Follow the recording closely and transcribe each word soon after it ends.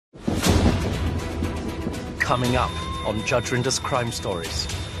Coming up on Judge Rinder's Crime Stories.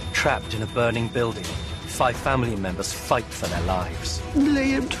 Trapped in a burning building, 5 family members fight for their lives.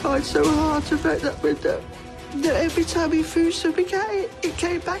 Liam tried so hard to break that window that every time he threw something at it, it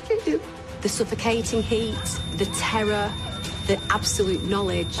came back at him. The suffocating heat, the terror, the absolute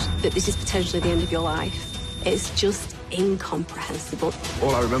knowledge that this is potentially the end of your life. It's just incomprehensible.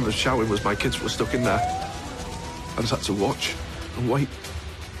 All I remember shouting was my kids were stuck in there. I just had to watch and wait.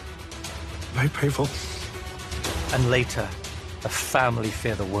 Very painful. And later, the family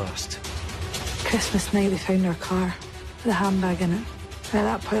fear the worst. Christmas night, they found our car with a handbag in it. At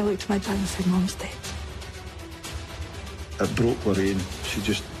that point, I looked at my dad and said, Mum's dead. It broke Lorraine. She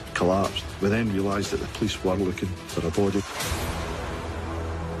just collapsed. We then realised that the police were looking for a body.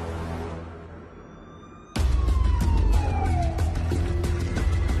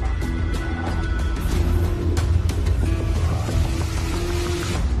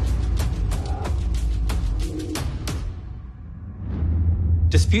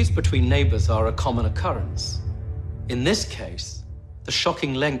 Disputes between neighbours are a common occurrence. In this case, the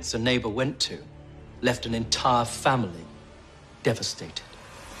shocking lengths a neighbour went to left an entire family devastated.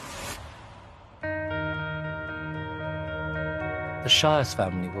 The Shires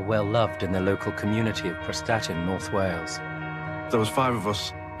family were well loved in their local community of Prestatyn, North Wales. There was 5 of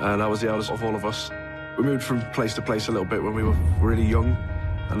us, and I was the eldest of all of us. We moved from place to place a little bit when we were really young,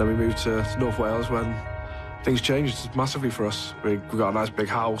 and then we moved to North Wales when things changed massively for us. We got a nice big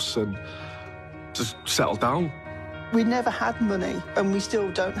house and just settled down. We never had money, and we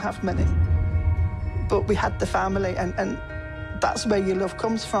still don't have money. But we had the family, and that's where your love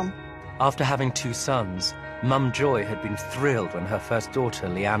comes from. After having 2 sons, Mum Joy had been thrilled when her first daughter,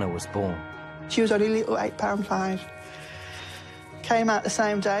 Leanna, was born. She was only a little £8.5. Came out the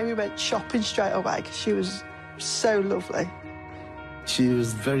same day, we went shopping straight away, 'cause she was so lovely. She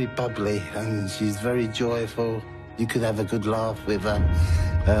was very bubbly and she's very joyful. You could have a good laugh with her.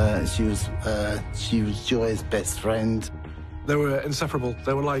 She was Joy's best friend. They were inseparable.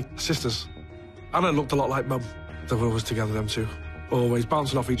 They were like sisters. Anna looked a lot like Mum. They were always together, them two. Always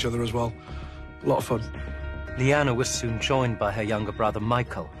bouncing off each other as well. A lot of fun. Leanna was soon joined by her younger brother,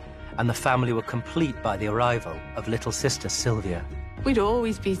 Michael, and the family were complete by the arrival of little sister, Sylvia. We'd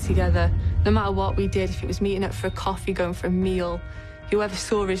always be together, no matter what we did. If it was meeting up for a coffee, going for a meal, whoever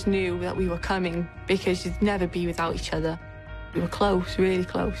saw us knew that we were coming, because you'd never be without each other. We were close, really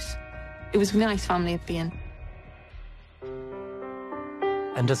close. It was a nice family to be in.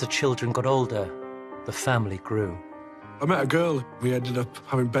 And as the children got older, the family grew. I met a girl. We ended up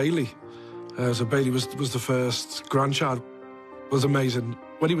having Bailey. So Bailey was the first grandchild. It was amazing.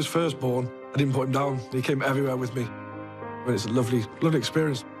 When he was first born, I didn't put him down. He came everywhere with me. And it's a lovely, lovely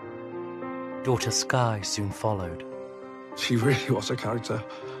experience. Daughter Skye soon followed. She really was a character.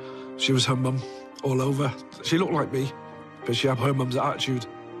 She was her mum all over. She looked like me, but she had her mum's attitude.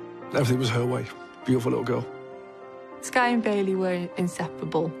 Everything was her way. Beautiful little girl. Skye and Bailey were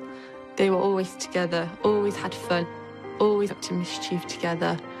inseparable. They were always together, always had fun, always up to mischief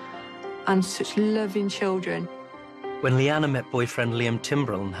together, and such loving children. When Leanna met boyfriend Liam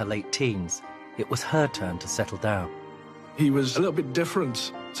Timbrell in her late teens, it was her turn to settle down. He was a little bit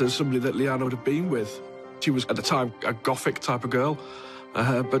different to somebody that Leanna would have been with. She was, at the time, a gothic type of girl,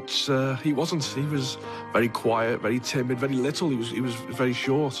 but he wasn't. He was very quiet, very timid, very little. He was very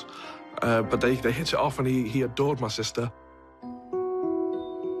short. But they hit it off, and he adored my sister.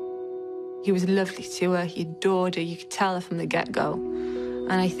 He was lovely to her. He adored her. You could tell her from the get-go.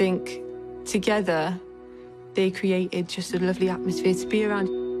 And I think together they created just a lovely atmosphere to be around.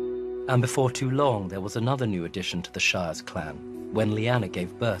 And before too long, there was another new addition to the Shires clan, when Leanna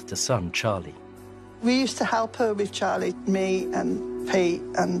gave birth to son Charlie. We used to help her with Charlie. Me and Pete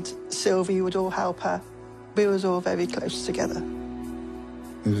and Sylvie would all help her. We was all very close together.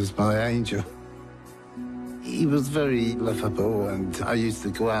 He was my angel. He was very lovable, and I used to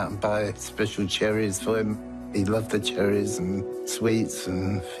go out and buy special cherries for him. He loved the cherries and sweets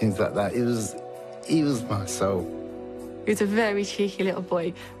and things like that. He was my soul. He was a very cheeky little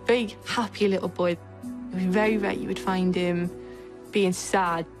boy, very happy little boy. It was very rare you would find him being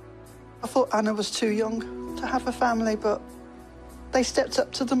sad. I thought Anna was too young to have a family, but they stepped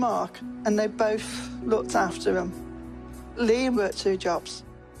up to the mark and they both looked after him. Liam worked 2 jobs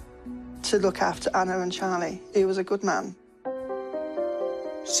to look after Anna and Charlie. He was a good man.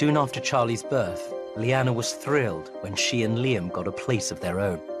 Soon after Charlie's birth, Leanna was thrilled when she and Liam got a place of their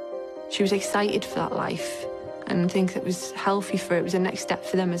own. She was excited for that life, and I think it was healthy for her. It was the next step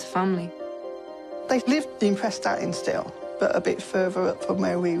for them as a family. They lived in Prestatyn still, but a bit further up from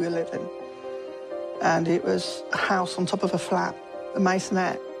where we were living. And it was a house on top of a flat, a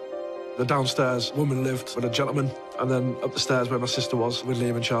masonette. The downstairs woman lived with a gentleman, and then up the stairs where my sister was with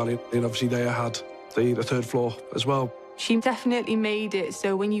Liam and Charlie, and obviously they had the third floor as well. She definitely made it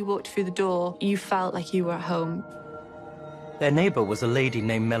so when you walked through the door, you felt like you were at home. Their neighbour was a lady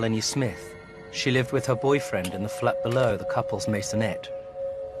named Melanie Smith. She lived with her boyfriend in the flat below the couple's maisonette.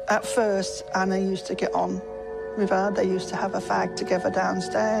 At first, Anna used to get on with her. They used to have a fag together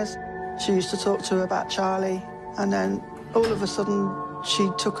downstairs. She used to talk to her about Charlie, and then all of a sudden, she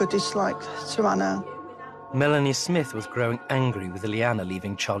took a dislike to Anna. Melanie Smith was growing angry with Leanna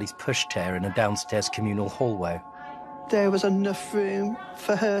leaving Charlie's pushchair in a downstairs communal hallway. There was enough room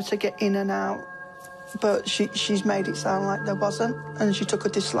for her to get in and out, but she's made it sound like there wasn't, and she took a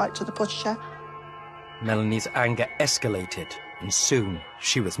dislike to the pushchair. Melanie's anger escalated, and soon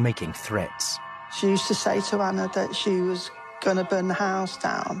she was making threats. She used to say to Anna that she was going to burn the house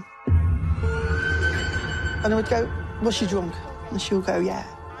down. And I would go, was she drunk? And she'll go, yeah.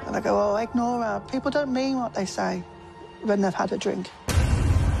 And I go, oh, ignore her. People don't mean what they say when they've had a drink.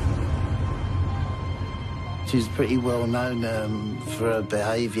 She was pretty well known for her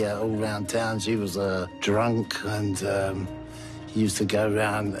behaviour all around town. She was drunk and used to go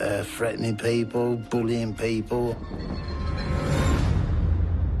around threatening people, bullying people.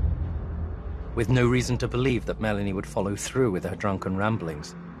 With no reason to believe that Melanie would follow through with her drunken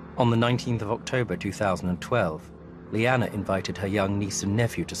ramblings, on the 19th of October 2012, Leanna invited her young niece and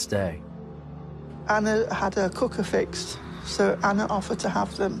nephew to stay. Anna had her cooker fixed, so Anna offered to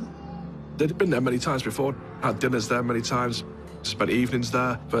have them. They'd been there many times before, had dinners there many times, spent evenings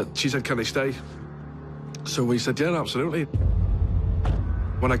there, but she said, can they stay? So we said, yeah, absolutely.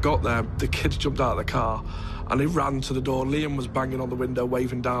 When I got there, the kids jumped out of the car and they ran to the door. Liam was banging on the window,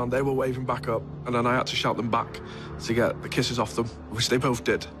 waving down. They were waving back up, and then I had to shout them back to get the kisses off them, which they both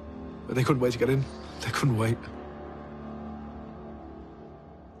did. But they couldn't wait to get in. They couldn't wait.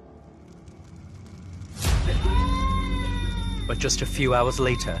 But just a few hours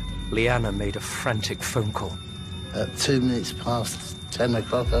later, Leanna made a frantic phone call. At 2 minutes past 10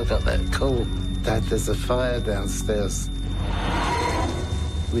 o'clock, I got that call. Dad, there's a fire downstairs.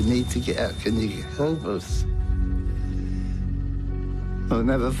 We need to get out. Can you help us? I'll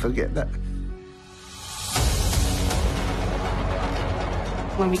never forget that.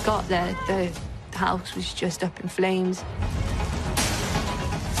 When we got there, the house was just up in flames.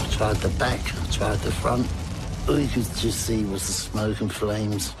 I tried the back, I tried the front. All you could just see was the smoke and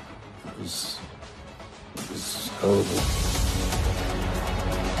flames. It was horrible.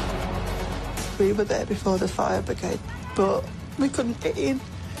 We were there before the fire brigade, but we couldn't get in.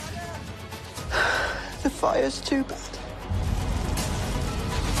 The fire's too bad.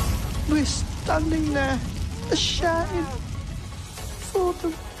 We're standing there, shouting for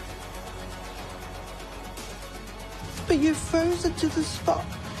them. But you're frozen to the spot.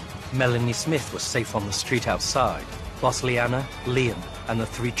 Melanie Smith was safe on the street outside, whilst Leanna, Liam, and the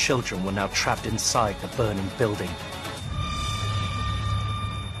 3 children were now trapped inside the burning building.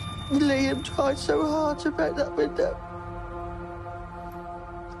 Liam tried so hard to break that window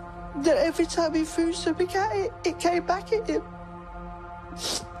that every time he threw something at it, it came back at him.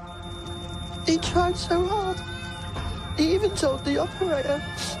 He tried so hard. He even told the operator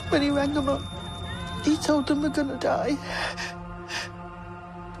when he rang them up. He told them we're gonna die.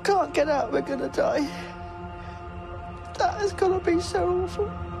 Can't get out, we're gonna die. That is gonna be so awful.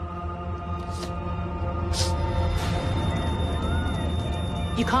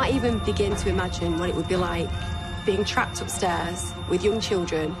 You can't even begin to imagine what it would be like being trapped upstairs with young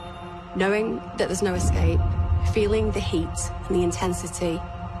children, knowing that there's no escape, feeling the heat and the intensity,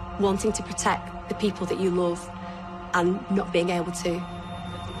 wanting to protect the people that you love and not being able to.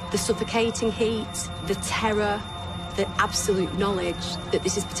 The suffocating heat, the terror, the absolute knowledge that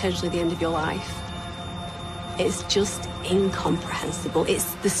this is potentially the end of your life. It's just incomprehensible.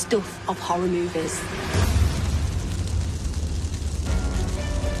 It's the stuff of horror movies.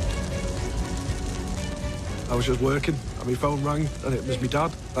 I was just working, and my phone rang, and it was my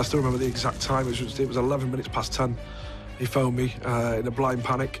dad. I still remember the exact time. It was 11 minutes past 10. He phoned me in a blind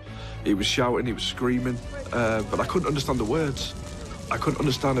panic. He was shouting, he was screaming, but I couldn't understand the words. I couldn't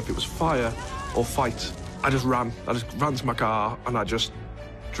understand if it was fire or fight. I just ran to my car, and I just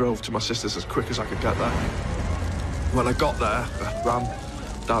drove to my sister's as quick as I could get there. When I got there, I ran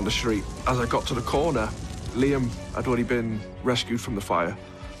down the street. As I got to the corner, Liam had already been rescued from the fire,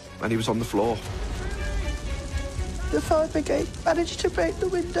 and he was on the floor. The fire brigade managed to break the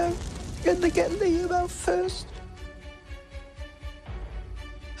window and to get Liam out first.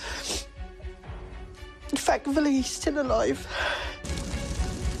 Thankfully, he's still alive.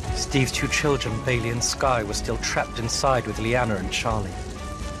 Steve's 2 children, Bailey and Skye, were still trapped inside with Leanna and Charlie.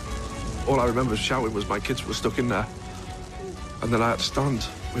 All I remember shouting was my kids were stuck in there. And then I had to stand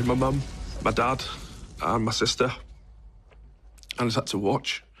with my mum, my dad, and my sister. And I just had to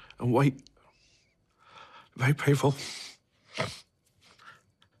watch and wait. Very painful.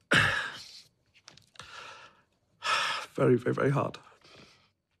 Very, very, very hard.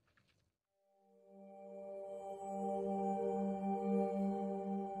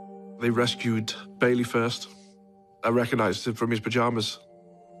 They rescued Bailey first. I recognised him from his pyjamas.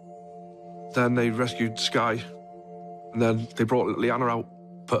 Then they rescued Skye. And then they brought Leanna out,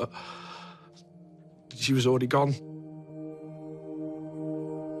 but she was already gone.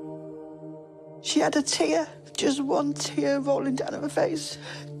 She had a tear, just one tear rolling down her face.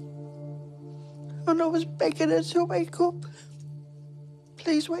 And I was begging her to wake up.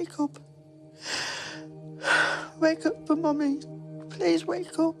 Please wake up. Wake up for Mummy. Please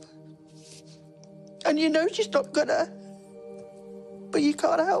wake up. And you know she's not gonna, but you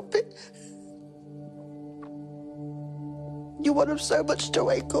can't help it. You want her so much to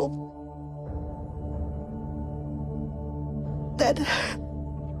wake up. Then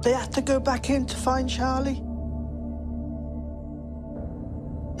they had to go back in to find Charlie.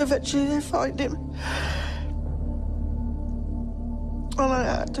 Eventually they find him. And I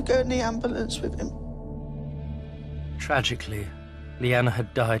had to go in the ambulance with him. Tragically, Leanna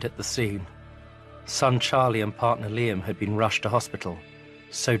had died at the scene. Son Charlie and partner Liam had been rushed to hospital.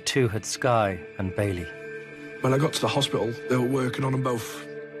 So too had Skye and Bailey. When I got to the hospital, they were working on them both.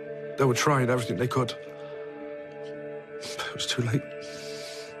 They were trying everything they could. It was too late.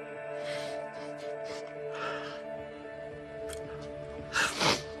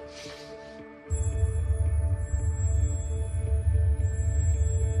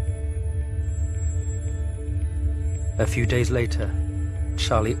 A few days later,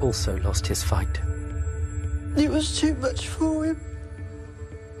 Charlie also lost his fight. It was too much for him.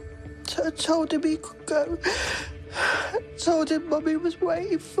 So I told him he could go. I told him Mummy was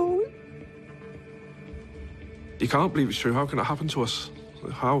waiting for him. You can't believe it's true. How can it happen to us?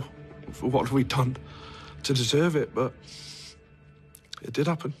 How? What have we done to deserve it? But it did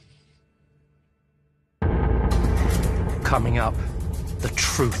happen. Coming up, the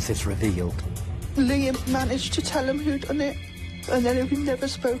truth is revealed. Liam managed to tell him who'd done it, and then he never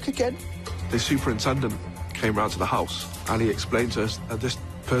spoke again. The superintendent came round to the house and he explained to us that this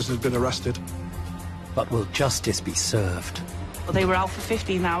person had been arrested. But will justice be served? Well, they were out for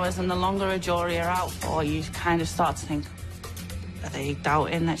 15 hours, and the longer a jury are out for, you kind of start to think, are they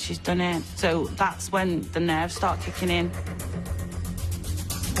doubting that she's done it? So that's when the nerves start kicking in.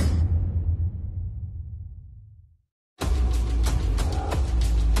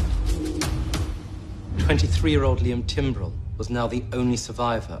 23-year-old Liam Timbrell was now the only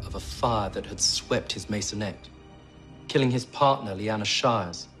survivor of a fire that had swept his masonette, killing his partner, Leanna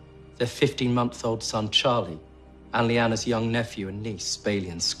Shires, their 15-month-old son, Charlie, and Leanna's young nephew and niece, Bailey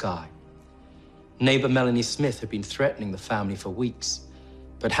and Skye. Neighbour Melanie Smith had been threatening the family for weeks,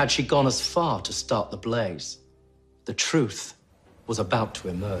 but had she gone as far to start the blaze, the truth was about to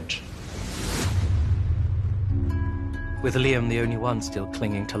emerge. With Liam the only one still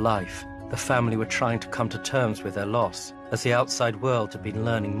clinging to life, the family were trying to come to terms with their loss, as the outside world had been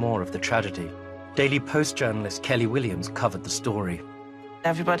learning more of the tragedy. Daily Post journalist Kelly Williams covered the story.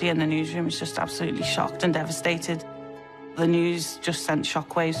 Everybody in the newsroom was just absolutely shocked and devastated. The news just sent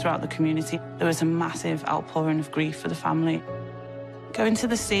shockwaves throughout the community. There was a massive outpouring of grief for the family. Going to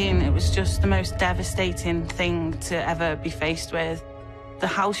the scene, it was just the most devastating thing to ever be faced with. The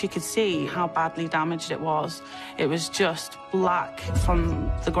house, you could see how badly damaged it was. It was just black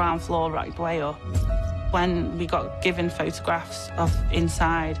from the ground floor right way up. When we got given photographs of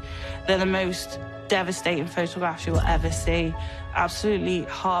inside, they're the most devastating photographs you will ever see. Absolutely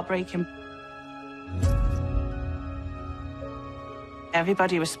heartbreaking.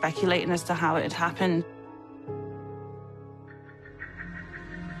 Everybody was speculating as to how it had happened.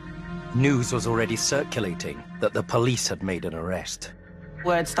 News was already circulating that the police had made an arrest.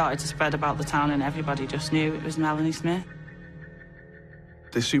 Word started to spread about the town and everybody just knew it was Melanie Smith.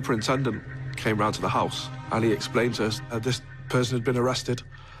 The superintendent came round to the house and he explained to us that this person had been arrested,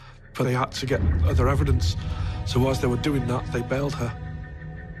 but they had to get other evidence. So whilst they were doing that, they bailed her.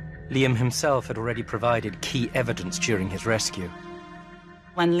 Liam himself had already provided key evidence during his rescue.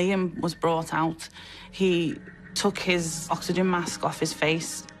 When Liam was brought out, he took his oxygen mask off his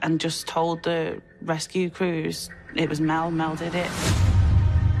face and just told the rescue crews it was Mel did it.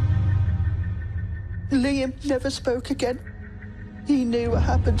 Liam never spoke again. He knew what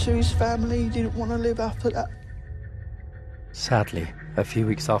happened to his family. He didn't want to live after that. Sadly, a few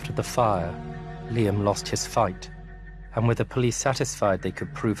weeks after the fire, Liam lost his fight and with the police satisfied they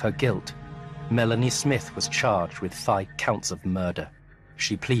could prove her guilt, Melanie Smith was charged with 5 counts of murder.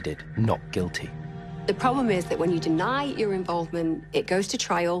 She pleaded not guilty. The problem is that when you deny your involvement, it goes to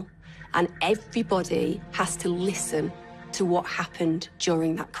trial, and everybody has to listen to what happened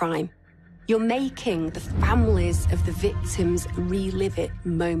during that crime. You're making the families of the victims relive it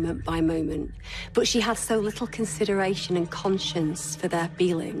moment by moment. But she had so little consideration and conscience for their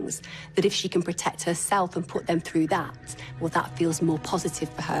feelings that if she can protect herself and put them through that, well, that feels more positive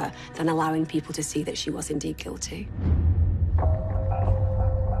for her than allowing people to see that she was indeed guilty.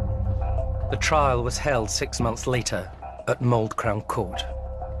 The trial was held 6 months later at Mould Crown Court.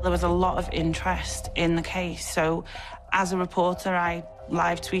 There was a lot of interest in the case, so as a reporter, I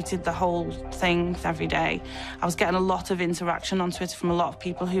live tweeted the whole thing every day. I was getting a lot of interaction on Twitter from a lot of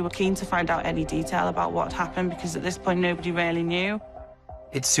people who were keen to find out any detail about what happened, because at this point nobody really knew.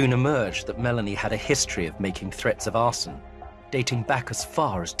 It soon emerged that Melanie had a history of making threats of arson, dating back as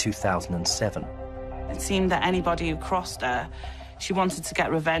far as 2007. It seemed that anybody who crossed her, she wanted to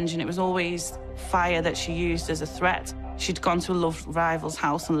get revenge, and it was always fire that she used as a threat. She'd gone to a love rival's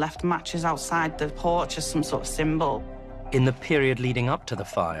house and left matches outside the porch as some sort of symbol. In the period leading up to the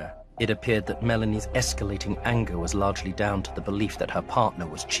fire, it appeared that Melanie's escalating anger was largely down to the belief that her partner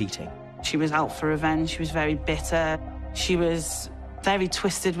was cheating. She was out for revenge. She was very bitter. She was very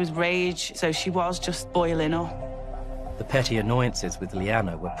twisted with rage, so she was just boiling up. The petty annoyances with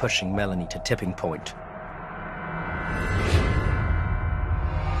Leanna were pushing Melanie to tipping point.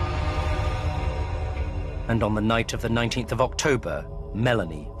 And on the night of the 19th of October,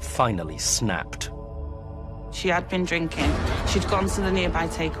 Melanie finally snapped. She had been drinking. She'd gone to the nearby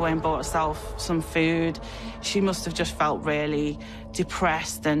takeaway and bought herself some food. She must have just felt really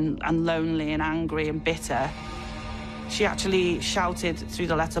depressed and lonely and angry and bitter. She actually shouted through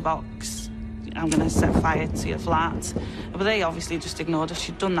the letterbox, "I'm going to set fire to your flat." But they obviously just ignored her.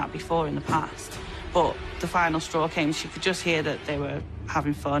 She'd done that before in the past. But the final straw came. She could just hear that they were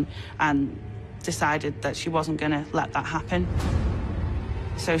having fun and decided that she wasn't going to let that happen.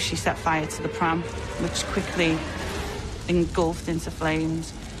 So she set fire to the pram, which quickly engulfed into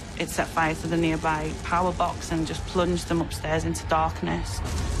flames. It set fire to the nearby power box and just plunged them upstairs into darkness.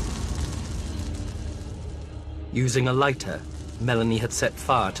 Using a lighter, Melanie had set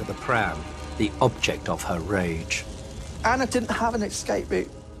fire to the pram, the object of her rage. Anna didn't have an escape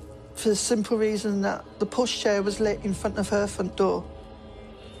route for the simple reason that the pushchair was lit in front of her front door.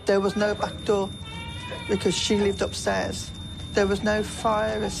 There was no back door because she lived upstairs. There was no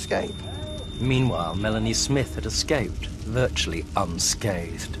fire escape. Meanwhile, Melanie Smith had escaped, virtually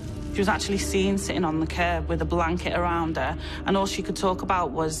unscathed. She was actually seen sitting on the curb with a blanket around her, and all she could talk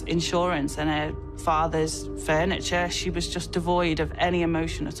about was insurance and her father's furniture. She was just devoid of any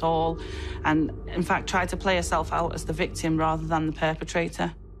emotion at all, and in fact tried to play herself out as the victim rather than the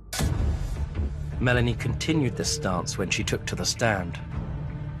perpetrator. Melanie continued this stance when she took to the stand.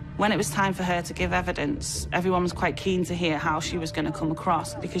 When it was time for her to give evidence, everyone was quite keen to hear how she was going to come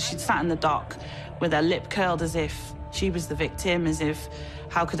across, because she'd sat in the dock with her lip curled as if she was the victim, as if,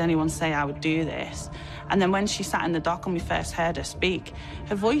 how could anyone say I would do this? And then when she sat in the dock and we first heard her speak,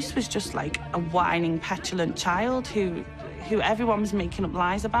 her voice was just like a whining, petulant child who everyone was making up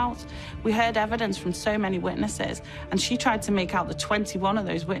lies about. We heard evidence from so many witnesses, and she tried to make out that 21 of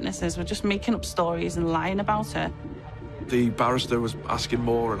those witnesses were just making up stories and lying about her. The barrister was asking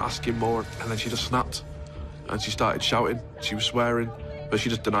more, and then she just snapped. And she started shouting, she was swearing, but she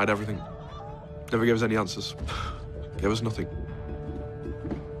just denied everything. Never gave us any answers. Gave us nothing.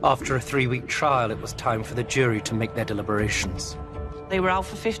 After a 3-week trial, it was time for the jury to make their deliberations. They were out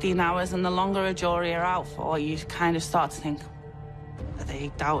for 15 hours, and the longer a jury are out for, you kind of start to think, are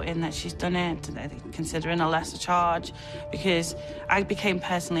they doubting that she's done it? Are they considering a lesser charge? Because I became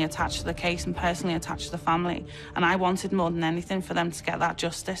personally attached to the case and personally attached to the family, and I wanted more than anything for them to get that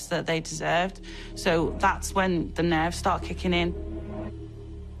justice that they deserved. So that's when the nerves start kicking in.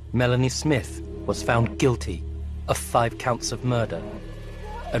 Melanie Smith was found guilty of 5 counts of murder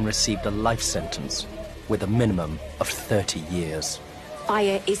and received a life sentence with a minimum of 30 years.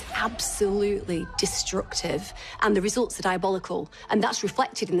 Fire is absolutely destructive, and the results are diabolical, and that's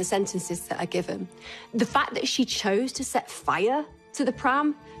reflected in the sentences that are given. The fact that she chose to set fire to the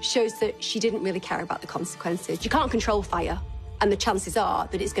pram shows that she didn't really care about the consequences. You can't control fire, and the chances are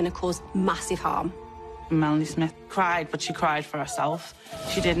that it's going to cause massive harm. Melanie Smith cried, but she cried for herself.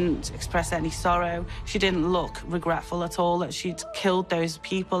 She didn't express any sorrow. She didn't look regretful at all that she'd killed those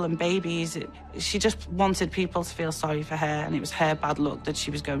people and babies. She just wanted people to feel sorry for her, and it was her bad luck that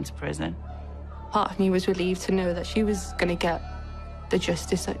she was going to prison. Part of me was relieved to know that she was going to get the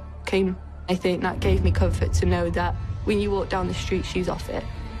justice that came. I think that gave me comfort to know that When you walk down the street, she's off it.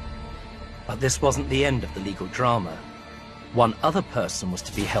 But this wasn't the end of the legal drama. One other person was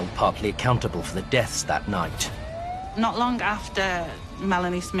to be held partly accountable for the deaths that night. Not long after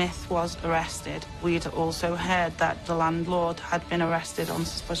Melanie Smith was arrested, we'd also heard that the landlord had been arrested on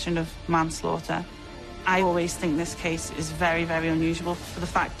suspicion of manslaughter. I always think this case is very, very unusual for the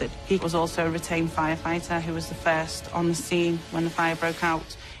fact that he was also a retained firefighter who was the first on the scene when the fire broke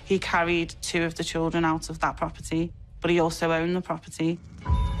out. He carried 2 of the children out of that property, but he also owned the property.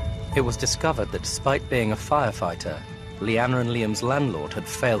 It was discovered that despite being a firefighter, Leanna and Liam's landlord had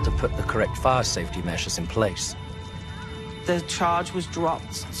failed to put the correct fire safety measures in place. The charge was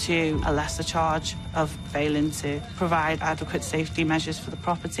dropped to a lesser charge of failing to provide adequate safety measures for the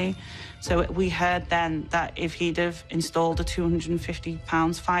property. So we heard then that if he'd have installed a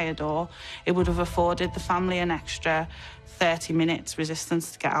 £250 fire door, it would have afforded the family an extra 30 minutes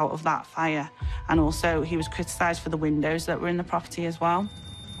resistance to get out of that fire. And also he was criticised for the windows that were in the property as well.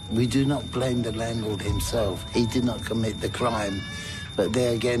 We do not blame the landlord himself. He did not commit the crime. But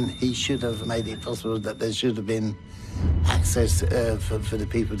there again, he should have made it possible that there should have been access for the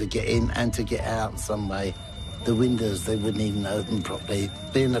people to get in and to get out some way. The windows, they wouldn't even open properly.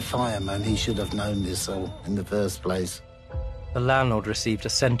 Being a fireman, he should have known this all in the first place. The landlord received a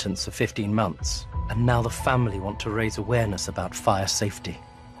sentence of 15 months, and now the family want to raise awareness about fire safety.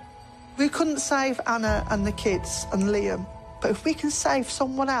 We couldn't save Anna and the kids and Liam, but if we can save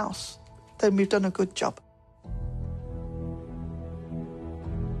someone else, then we've done a good job.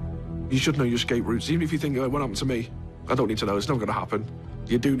 You should know your escape routes. Even if you think, oh, what happened to me? I don't need to know. It's never going to happen.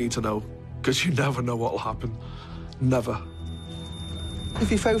 You do need to know, because you never know what will happen. Never.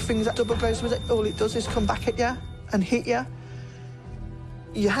 If you throw things at double glazed with it, all it does is come back at you and hit you.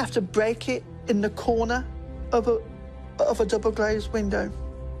 You have to break it in the corner of a double glazed window,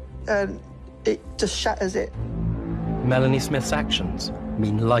 and it just shatters it. Melanie Smith's actions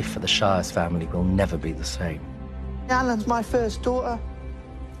mean life for the Shires family will never be the same. Alan's my first daughter.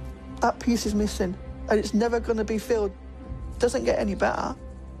 That piece is missing, and it's never going to be filled. It doesn't get any better.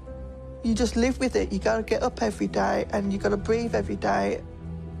 You just live with it. You got to get up every day, and you got to breathe every day.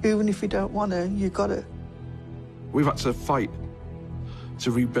 Even if you don't want to, you got to. We've had to fight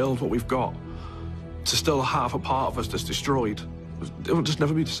to rebuild what we've got, to still have a part of us that's destroyed. It will just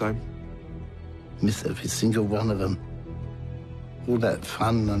never be the same. Miss every single one of them. All that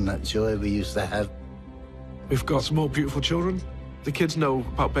fun and that joy we used to have. We've got some more beautiful children. The kids know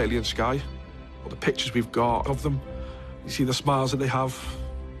about Bailey and Skye, all the pictures we've got of them. You see the smiles that they have.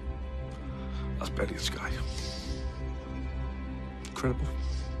 That's Bailey and Skye. Incredible.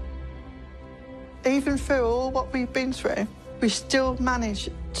 Even through all what we've been through, we still manage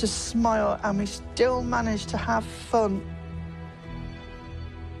to smile and we still manage to have fun.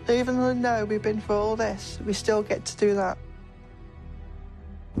 Even though we've been through all this, we still get to do that.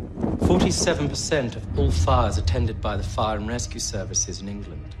 47% of all fires attended by the fire and rescue services in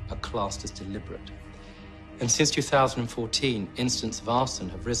England are classed as deliberate. And since 2014, incidents of arson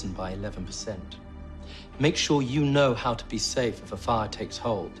have risen by 11%. Make sure you know how to be safe if a fire takes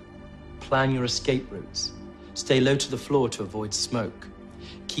hold. Plan your escape routes. Stay low to the floor to avoid smoke.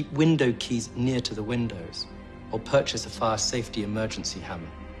 Keep window keys near to the windows, or purchase a fire safety emergency hammer.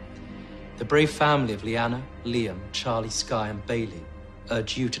 The brave family of Leanna, Liam, Charlie, Skye and Bailey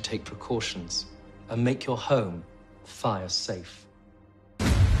urge you to take precautions and make your home fire safe.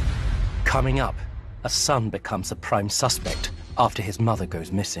 Coming up, a son becomes a prime suspect after his mother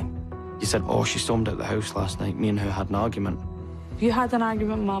goes missing. He said, oh, she stormed out the house last night. Me and her had an argument. You had an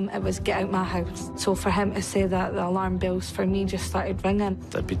argument, Mum, it was get out my house. So for him to say that, the alarm bells for me just started ringing.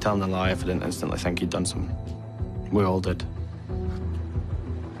 I'd be telling a lie if I didn't instantly think he'd done something. We all did.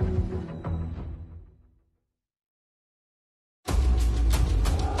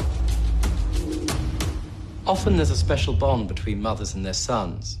 Often there's a special bond between mothers and their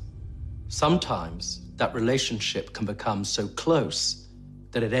sons. Sometimes that relationship can become so close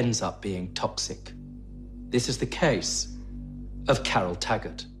that it ends up being toxic. This is the case of Carol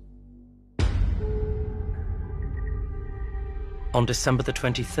Taggart. On December the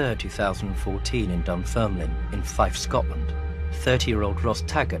 23rd, 2014, in Dunfermline, in Fife, Scotland, 30-year-old Ross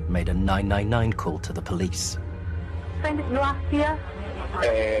Taggart made a 999 call to the police. When did you last here?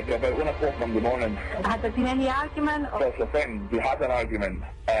 About 1 o'clock Monday morning. Has there been any argument? That's the thing, we had an argument.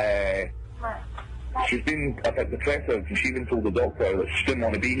 She's been a bit depressive, and she even told the doctor that she didn't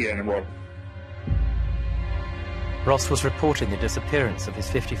want to be here anymore. Ross was reporting the disappearance of his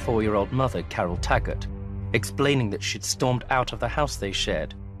 54-year-old mother, Carol Taggart, explaining that she'd stormed out of the house they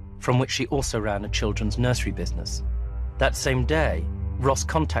shared, from which she also ran a children's nursery business. That same day, Ross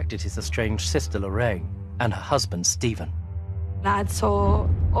contacted his estranged sister, Lorraine, and her husband, Stephen. I saw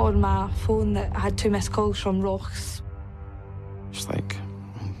on my phone that I had 2 missed calls from Ross. It's like,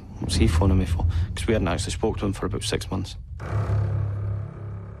 what's he phoning me for? Because we hadn't actually spoke to him for about 6 months.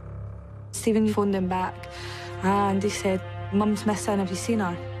 Stephen phoned him back and he said, "Mum's missing, have you seen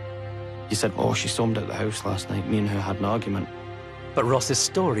her?" He said, oh, she stormed out the house last night. Me and her had an argument. But Ross's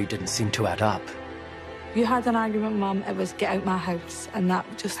story didn't seem to add up. "You had an argument, Mum, it was get out my house," and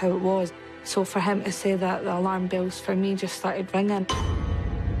that's just how it was. So for him to say that, the alarm bells for me just started ringing.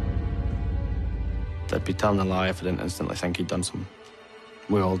 I'd be telling a lie if I didn't instantly think he'd done something.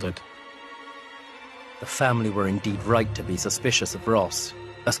 We all did. The family were indeed right to be suspicious of Ross,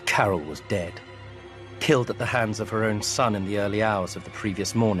 as Carol was dead, killed at the hands of her own son in the early hours of the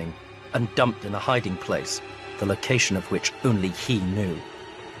previous morning, and dumped in a hiding place, the location of which only he knew.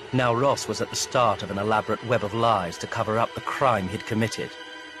 Now Ross was at the start of an elaborate web of lies to cover up the crime he'd committed.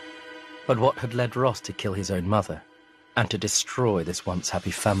 But what had led Ross to kill his own mother, and to destroy this once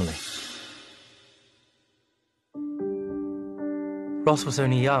happy family? Ross was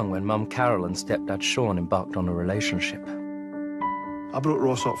only young when Mum Carol and stepdad Sean embarked on a relationship. I brought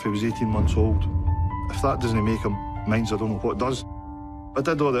Ross up when he was 18 months old. If that doesn't make him minds, I don't know what does. I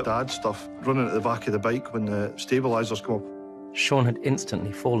did all the dad stuff, running at the back of the bike when the stabilisers come up. Sean had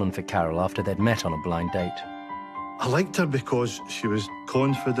instantly fallen for Carol after they'd met on a blind date. I liked her because she was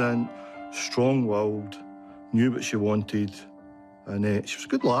confident, strong-willed, knew what she wanted, and she was a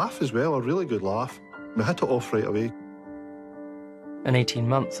good laugh as well, a really good laugh. We hit it off right away. And 18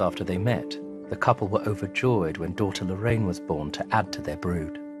 months after they met, the couple were overjoyed when daughter Lorraine was born to add to their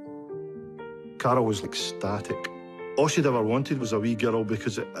brood. Carol was ecstatic. All she'd ever wanted was a wee girl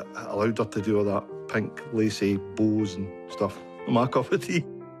because it allowed her to do all that pink lacy bows and stuff. My cup of tea.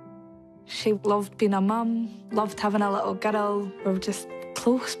 She loved being a mum, loved having a little girl. We were just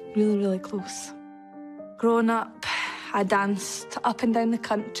close, really, really close. Growing up, I danced up and down the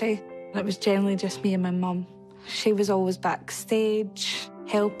country, and it was generally just me and my mum. She was always backstage,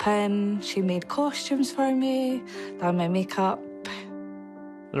 helping. She made costumes for me, done my makeup.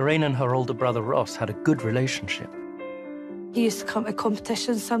 Lorraine and her older brother Ross had a good relationship. He used to come to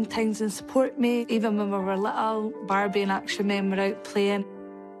competitions sometimes and support me, even when we were little. Barbie and Action Men were out playing.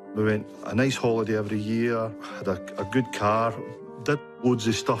 We went a nice holiday every year, had a good car, did loads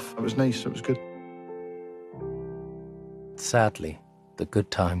of stuff. It was nice, it was good. Sadly, the good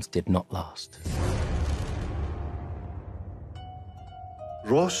times did not last.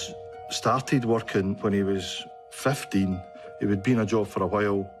 Ross started working when he was 15. He would be in a job for a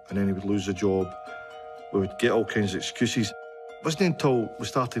while and then he would lose the job. We would get all kinds of excuses. It wasn't until we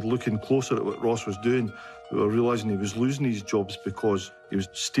started looking closer at what Ross was doing that we were realising he was losing his jobs because he was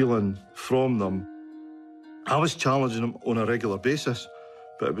stealing from them. I was challenging him on a regular basis,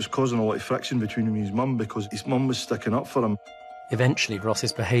 but it was causing a lot of friction between him and his mum because his mum was sticking up for him. Eventually,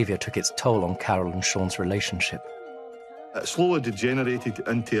 Ross's behaviour took its toll on Carol and Sean's relationship. It slowly degenerated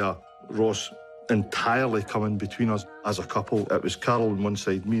into a Ross entirely coming between us as a couple. It was Carol on one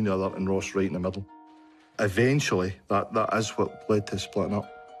side, me on the other, and Ross right in the middle. Eventually, that is what led to splitting up.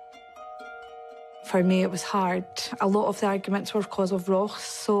 For me, it was hard. A lot of the arguments were because of Ross,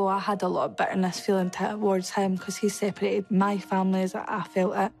 so I had a lot of bitterness feeling towards him because he separated my family as I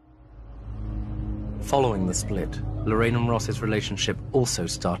felt it. Following the split, Lorraine and Ross's relationship also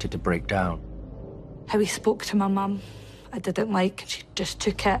started to break down. How he spoke to my mum, I didn't like. She just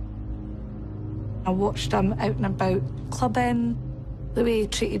took it. I watched him out and about clubbing, the way he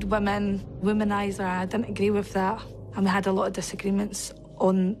treated women, womaniser. I didn't agree with that, and we had a lot of disagreements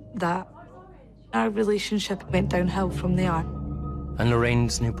on that. Our relationship went downhill from there. And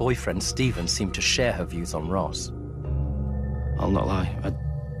Lorraine's new boyfriend, Stephen, seemed to share her views on Ross. I'll not lie, I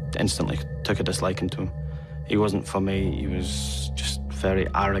instantly took a disliking to him. He wasn't for me, he was just very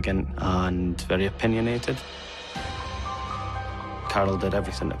arrogant and very opinionated. Carol did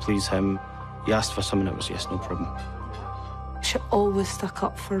everything to please him. He asked for something, it was yes, no problem. She always stuck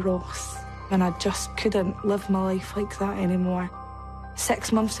up for Ross, and I just couldn't live my life like that anymore.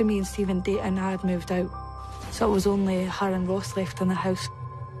 6 months of me and Stephen dating, I had moved out. So it was only her and Ross left in the house.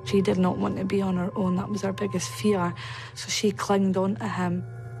 She did not want to be on her own, that was her biggest fear. So she clung on to him.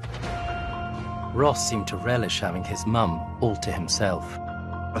 Ross seemed to relish having his mum all to himself.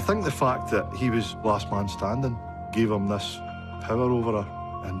 I think the fact that he was last man standing gave him this power over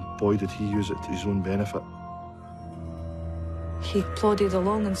her, and boy did he use it to his own benefit. He plodded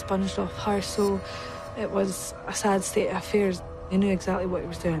along and sponged off her, so it was a sad state of affairs. He knew exactly what he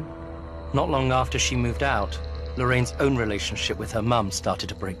was doing. Not long after she moved out, Lorraine's own relationship with her mum started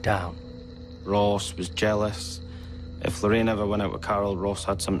to break down. Ross was jealous. If Lorraine ever went out with Carol, Ross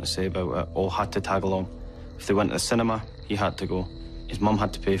had something to say about it, or had to tag along. If they went to the cinema, he had to go. His mum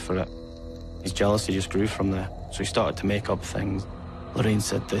had to pay for it. His jealousy just grew from there. So he started to make up things. Lorraine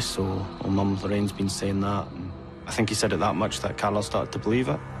said this, or Mum, Lorraine's been saying that. And I think he said it that much that Carol started to believe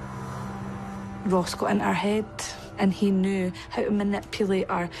it. Ross got into her head, and he knew how to manipulate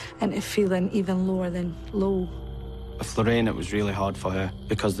her into feeling even lower than low. With Lorraine, it was really hard for her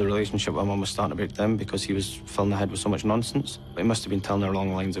because the relationship with Mum was starting to break down because he was filling her head with so much nonsense. He must have been telling her along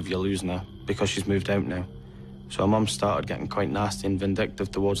the lines of, you're losing her because she's moved out now. So her mum started getting quite nasty and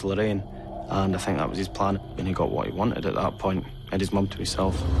vindictive towards Lorraine, and I think that was his plan. And he got what he wanted at that point, had his mum to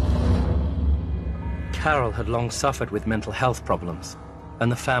himself. Carol had long suffered with mental health problems, and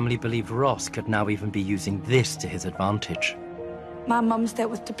the family believed Ross could now even be using this to his advantage. My mum's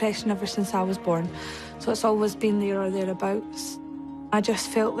dealt with depression ever since I was born, so it's always been there or thereabouts. I just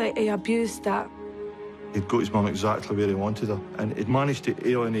felt like he abused that. He'd got his mum exactly where he wanted her, and he'd managed to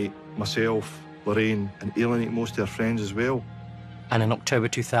alienate myself, Lorraine, and alienate most of her friends as well. And in October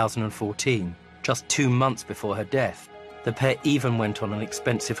 2014, just 2 months before her death, the pair even went on an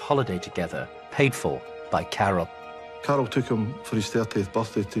expensive holiday together, paid for by Carol. Carol took him for his 30th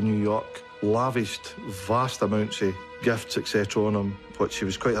birthday to New York, lavished vast amounts of gifts, etc. on him, which he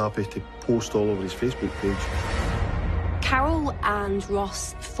was quite happy to post all over his Facebook page. Carol and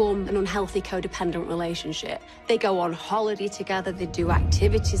Ross form an unhealthy codependent relationship. They go on holiday together, they do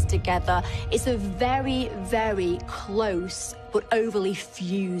activities together. It's a very, very close but overly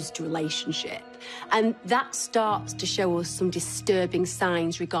fused relationship. And that starts to show us some disturbing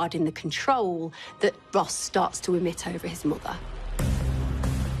signs regarding the control that Ross starts to emit over his mother.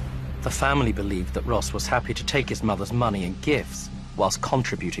 The family believed that Ross was happy to take his mother's money and gifts whilst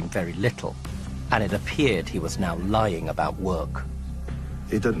contributing very little. And it appeared he was now lying about work.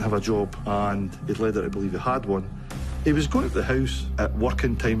 He didn't have a job, and he'd led her to believe he had one. He was going to the house at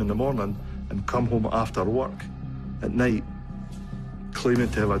working time in the morning and come home after work at night, claiming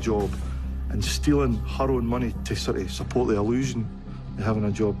to have a job, and stealing her own money to sort of support the illusion of having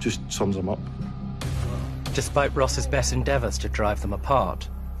a job just sums him up. Despite Ross's best endeavours to drive them apart,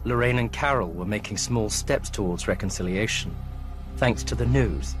 Lorraine and Carol were making small steps towards reconciliation, thanks to the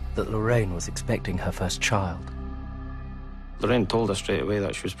news that Lorraine was expecting her first child. Lorraine told her straight away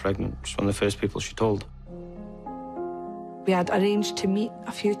that she was pregnant. She was one of the first people she told. We had arranged to meet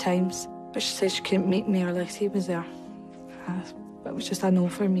a few times, but she said she couldn't meet me unless he was there. It was just a no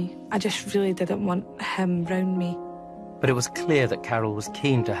for me. I just really didn't want him round me. But it was clear that Carol was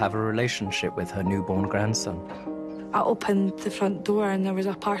keen to have a relationship with her newborn grandson. I opened the front door and there was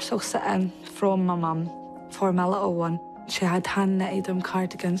a parcel sitting from my mum for my little one. She had hand-knitted him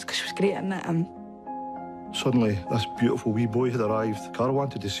cardigans because she was great at knitting. Suddenly, this beautiful wee boy had arrived. Carol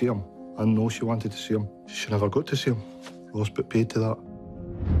wanted to see him. I know she wanted to see him. She never got to see him. Ross put paid to that.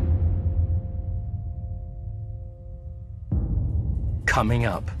 Coming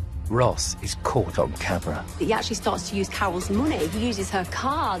up, Ross is caught on camera. He actually starts to use Carol's money. He uses her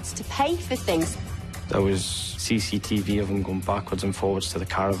cards to pay for things. There was CCTV of him going backwards and forwards to the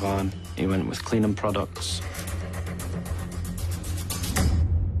caravan. He went with cleaning products.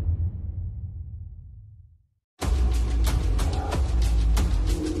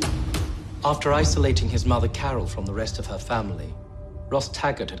 After isolating his mother Carol from the rest of her family, Ross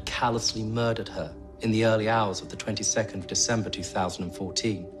Taggart had callously murdered her in the early hours of the 22nd of December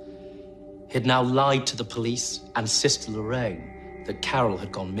 2014. He had now lied to the police and sister Lorraine that Carol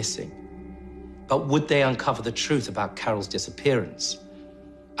had gone missing. But would they uncover the truth about Carol's disappearance?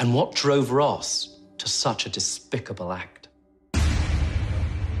 And what drove Ross to such a despicable act?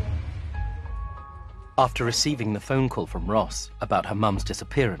 After receiving the phone call from Ross about her mum's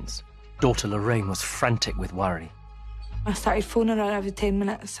disappearance, daughter Lorraine was frantic with worry. I started phoning her every 10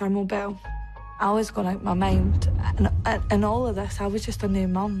 minutes, her mobile. I was going out my mind. And all of this, I was just a new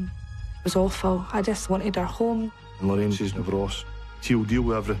mum. It was awful. I just wanted her home. And Lorraine says to Ross, he'll deal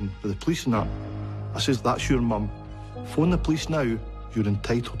with everything, with the police and that. I says, that's your mum. Phone the police now. You're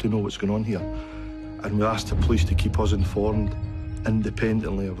entitled to know what's going on here. And we asked the police to keep us informed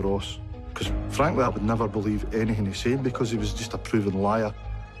independently of Ross. Because frankly, I would never believe anything he said because he was just a proven liar.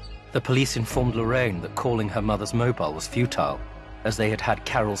 The police informed Lorraine that calling her mother's mobile was futile, as they had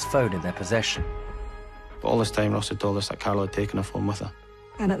Carol's phone in their possession. But all this time, Ross had told us that Carol had taken her phone with her.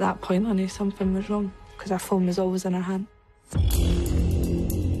 And at that point, I knew something was wrong, because her phone was always in her hand.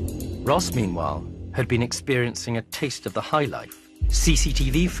 Ross, meanwhile, had been experiencing a taste of the high life.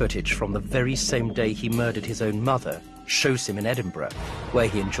 CCTV footage from the very same day he murdered his own mother shows him in Edinburgh, where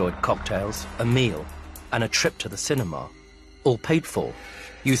he enjoyed cocktails, a meal, and a trip to the cinema, all paid for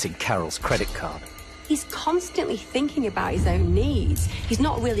using Carol's credit card. He's constantly thinking about his own needs. He's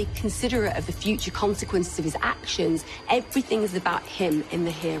not really considerate of the future consequences of his actions. Everything is about him in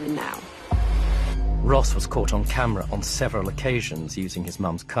the here and now. Ross was caught on camera on several occasions using his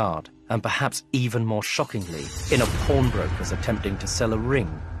mum's card, and perhaps even more shockingly, in a pawnbroker's attempting to sell a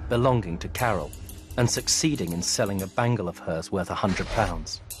ring belonging to Carol, and succeeding in selling a bangle of hers worth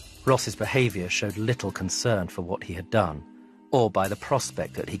 £100. Ross's behaviour showed little concern for what he had done, or by the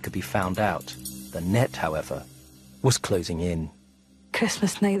prospect that he could be found out. The net, however, was closing in.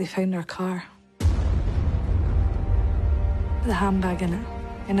 Christmas night, they found our car. The handbag in it,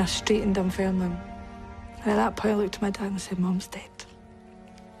 in a street in Dunfermline. And at that point, I looked at my dad and said, Mum's dead.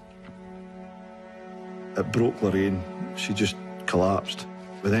 It broke Lorraine. She just collapsed.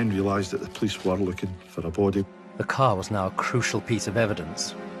 We then realised that the police were looking for a body. The car was now a crucial piece of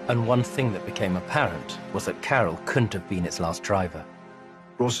evidence, and one thing that became apparent was that Carol couldn't have been its last driver.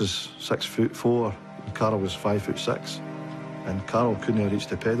 Ross is 6'4", and Carol was 5'6", and Carol couldn't have reached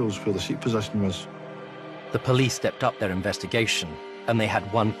the pedals where the seat position was. The police stepped up their investigation, and they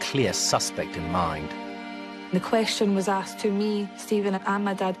had one clear suspect in mind. The question was asked to me, Stephen, and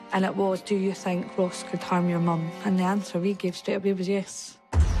my dad, and it was, do you think Ross could harm your mum? And the answer we gave straight away was yes.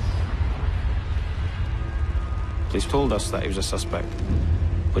 Police told us that he was a suspect.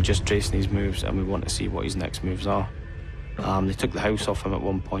 We're just tracing his moves, and we want to see what his next moves are. They took the house off him at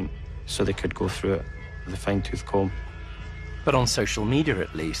one point, so they could go through it with a fine-tooth comb. But on social media,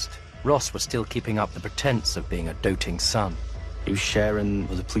 at least, Ross was still keeping up the pretense of being a doting son. He was sharing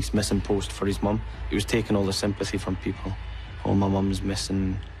the police missing post for his mum. He was taking all the sympathy from people. Oh, my mum's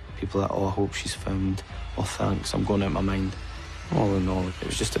missing. People that, oh, I hope she's found. Oh, thanks, I'm going out of my mind. All in all, it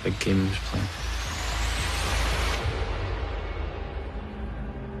was just a big game he was playing.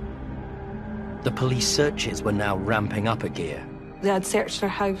 The police searches were now ramping up a gear. They had searched our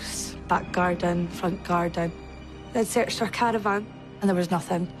house, back garden, front garden. They had searched our caravan, and there was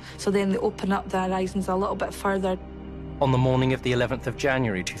nothing. So then they opened up the horizons a little bit further. On the morning of the 11th of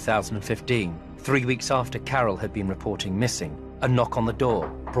January 2015, 3 weeks after Carol had been reporting missing, a knock on the door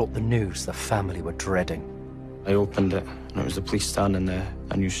brought the news the family were dreading. I opened it, and it was the police standing there.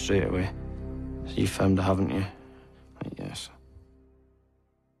 I knew straight away. So you found her, haven't you? Yes.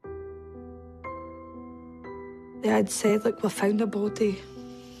 They had said, look, we found a body.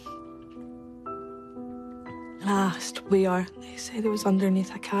 And I asked where. They said it was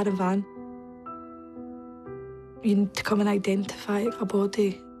underneath a caravan. You need to come and identify a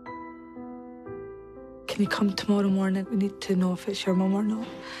body. Can you come tomorrow morning? We need to know if it's your mum or not.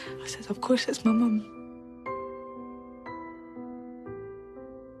 I said, of course it's my mum.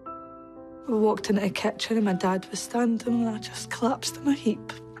 We walked into the kitchen and my dad was standing and I just collapsed in a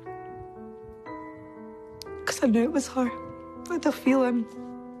heap. Because I knew it was her. I had a feeling.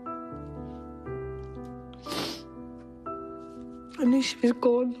 I knew she was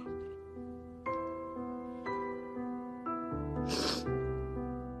gone.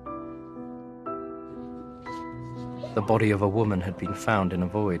 The body of a woman had been found in a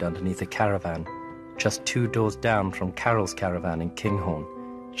void underneath a caravan, just 2 doors down from Carol's caravan in Kinghorn,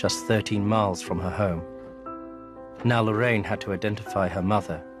 just 13 miles from her home. Now Lorraine had to identify her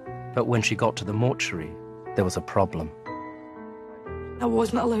mother, but when she got to the mortuary, there was a problem. I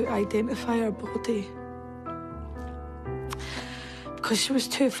wasn't allowed to identify her body because she was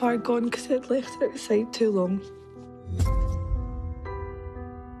too far gone because I'd left her outside too long.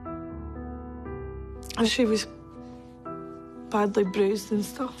 And she was badly bruised and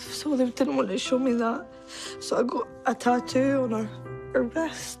stuff, so they didn't want to show me that. So I got a tattoo on her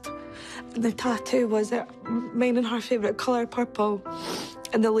wrist. And the tattoo was mine and her favourite colour, purple,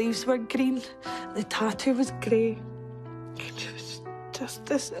 and the leaves were green. And the tattoo was grey. She was just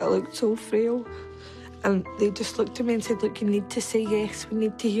this, it looked so frail. And they just looked at me and said, look, you need to say yes, we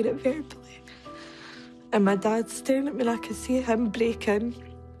need to hear it verbally. And my dad's staring at me and I could see him breaking.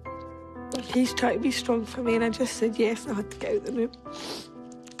 He's trying to be strong for me, and I just said yes, and I had to get out the room.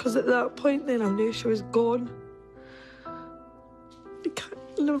 Because at that point then I knew she was gone. I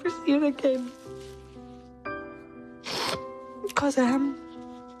can't never see her again. Because of him.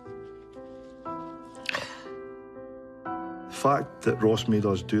 The fact that Ross made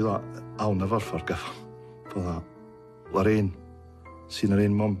us do that, I'll never forgive him for that. Lorraine, seen her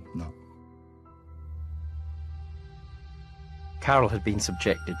own mum, no. Carol had been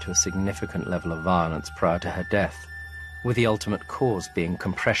subjected to a significant level of violence prior to her death, with the ultimate cause being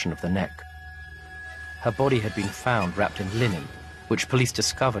compression of the neck. Her body had been found wrapped in linen, which police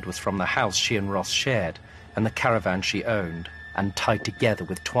discovered was from the house she and Ross shared and the caravan she owned, and tied together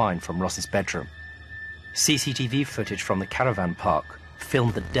with twine from Ross's bedroom. CCTV footage from the caravan park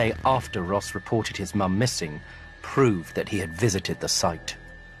filmed the day after Ross reported his mum missing, proved that he had visited the site.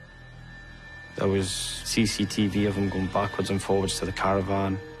 There was CCTV of him going backwards and forwards to the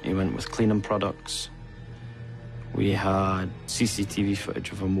caravan. He went with cleaning products. We had CCTV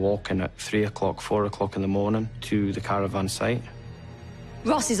footage of him walking at 3 o'clock, 4 o'clock in the morning to the caravan site.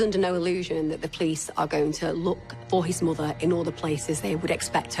 Ross is under no illusion that the police are going to look for his mother in all the places they would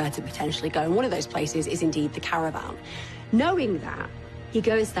expect her to potentially go. And one of those places is indeed the caravan. Knowing that, he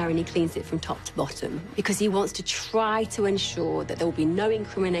goes there and he cleans it from top to bottom because he wants to try to ensure that there will be no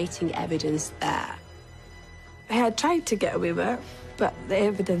incriminating evidence there. He had tried to get away with it, but the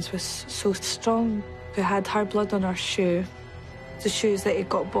evidence was so strong. We had her blood on her shoe, the shoes that he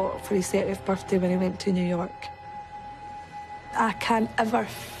got bought for his 30th birthday when he went to New York. I can't ever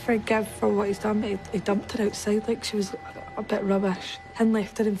forgive for what he's done. He dumped her outside like she was a bit rubbish and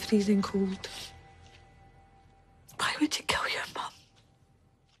left her in freezing cold. Why would you kill your mum?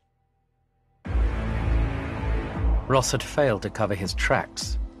 Ross had failed to cover his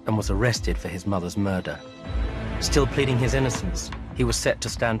tracks and was arrested for his mother's murder. Still pleading his innocence, he was set to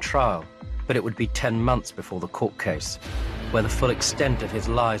stand trial, but it would be 10 months before the court case, where the full extent of his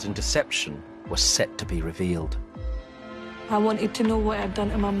lies and deception was set to be revealed. I wanted to know what he had done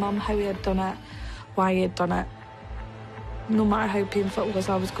to my mum, how he had done it, why he had done it. No matter how painful it was,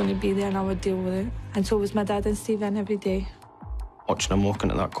 I was going to be there and I would deal with it. And so was my dad and Stephen every day. Watching him walk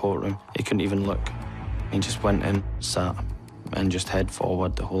into that courtroom, he couldn't even look. He just went in, sat, and just head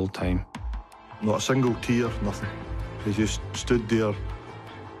forward the whole time. Not a single tear, nothing. He just stood there,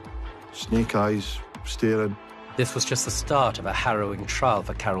 snake eyes, staring. This was just the start of a harrowing trial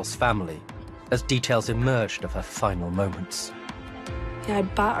for Carol's family, as details emerged of her final moments. Yeah, I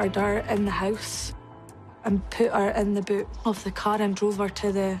battered her in the house and put her in the boot of the car and drove her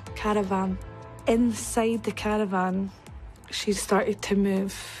to the caravan. Inside the caravan, she started to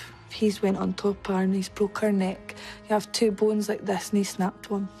move. He's went on top of her and he's broke her neck. You have 2 bones like this and he snapped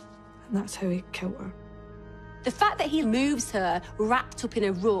one. And that's how he killed her. The fact that he moves her wrapped up in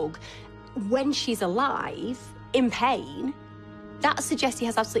a rug when she's alive, in pain, that suggests he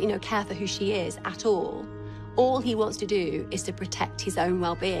has absolutely no care for who she is at all. All he wants to do is to protect his own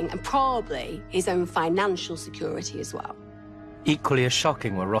well-being and probably his own financial security as well. Equally as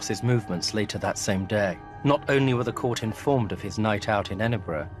shocking were Ross's movements later that same day. Not only were the court informed of his night out in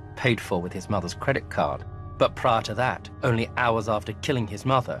Edinburgh, paid for with his mother's credit card, but prior to that, only hours after killing his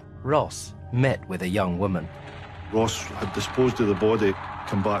mother, Ross met with a young woman. Ross had disposed of the body,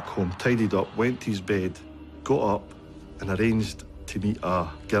 come back home, tidied up, went to his bed, got up and arranged to meet a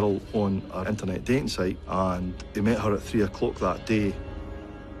girl on our internet dating site, and he met her at 3 o'clock that day.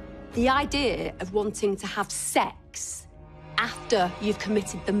 The idea of wanting to have sex after you've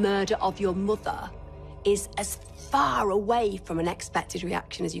committed the murder of your mother is as far away from an expected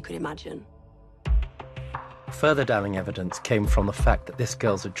reaction as you could imagine. Further damning evidence came from the fact that this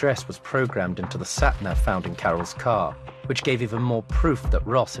girl's address was programmed into the sat-nav found in Carol's car, which gave even more proof that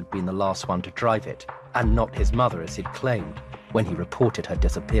Ross had been the last one to drive it, and not his mother as he'd claimed when he reported her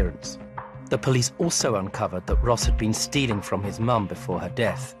disappearance. The police also uncovered that Ross had been stealing from his mum before her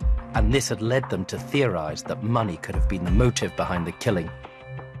death, and this had led them to theorise that money could have been the motive behind the killing.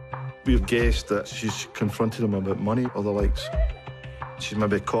 We've guessed that she's confronted him about money or the likes. She's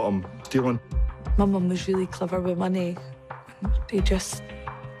maybe caught him stealing. My mum was really clever with money. He just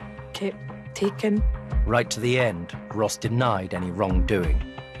kept taking. Right to the end, Ross denied any wrongdoing.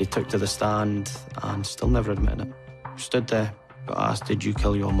 He took to the stand and still never admitted it. Stood there, got asked, "Did you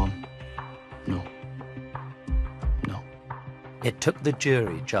kill your mum?" No. No. It took the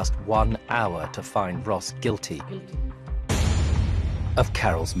jury just 1 hour to find Ross guilty of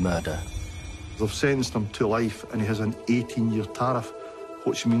Carol's murder. They've sentenced him to life and he has an 18-year tariff,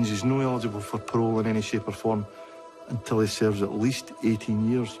 which means he's not eligible for parole in any shape or form until he serves at least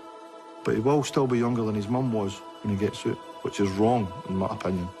 18 years. But he will still be younger than his mum was when he gets out, which is wrong, in my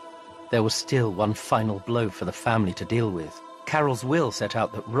opinion. There was still one final blow for the family to deal with. Carol's will set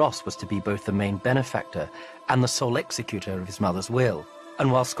out that Ross was to be both the main benefactor and the sole executor of his mother's will.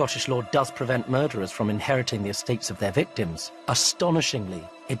 And while Scottish law does prevent murderers from inheriting the estates of their victims, astonishingly,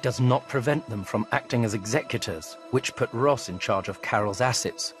 it does not prevent them from acting as executors, which put Ross in charge of Carol's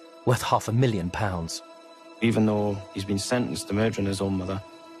assets, worth £500,000. Even though he's been sentenced to murdering his own mother,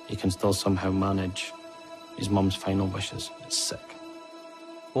 he can still somehow manage his mum's final wishes. It's sick.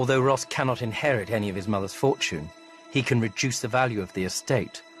 Although Ross cannot inherit any of his mother's fortune, he can reduce the value of the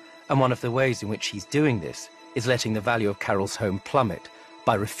estate. And one of the ways in which he's doing this is letting the value of Carol's home plummet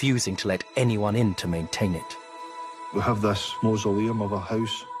by refusing to let anyone in to maintain it. We have this mausoleum of a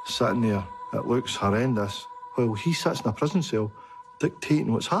house sitting there. It looks horrendous. While he sits in a prison cell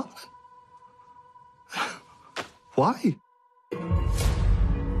dictating what's happening. Why?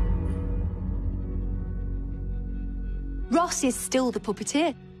 Ross is still the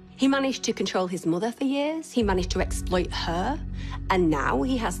puppeteer. He managed to control his mother for years, he managed to exploit her, and now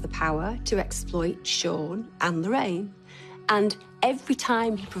he has the power to exploit Sean and Lorraine. And every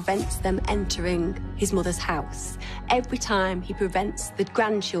time he prevents them entering his mother's house, every time he prevents the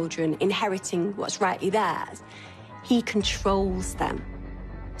grandchildren inheriting what's rightly theirs, he controls them.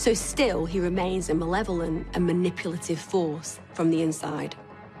 So still, he remains a malevolent and manipulative force from the inside.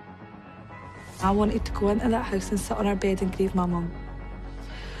 I wanted to go into that house and sit on her bed and grieve my mum.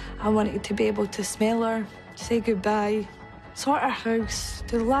 I wanted to be able to smell her, say goodbye, sort her house,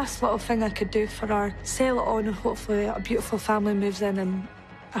 do the last little thing I could do for her, sell it on, and hopefully a beautiful family moves in and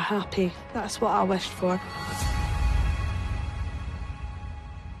are happy. That's what I wished for.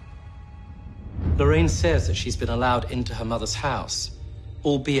 Lorraine says that she's been allowed into her mother's house,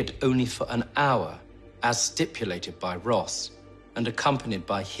 albeit only for an hour, as stipulated by Ross, and accompanied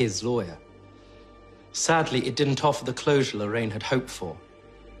by his lawyer. Sadly, it didn't offer the closure Lorraine had hoped for,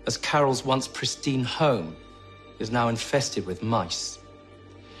 as Carol's once pristine home is now infested with mice.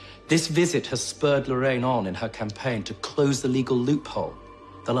 This visit has spurred Lorraine on in her campaign to close the legal loophole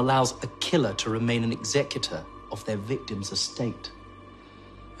that allows a killer to remain an executor of their victim's estate.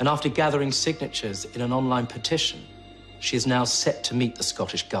 And after gathering signatures in an online petition, she is now set to meet the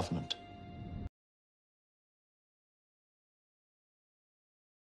Scottish government.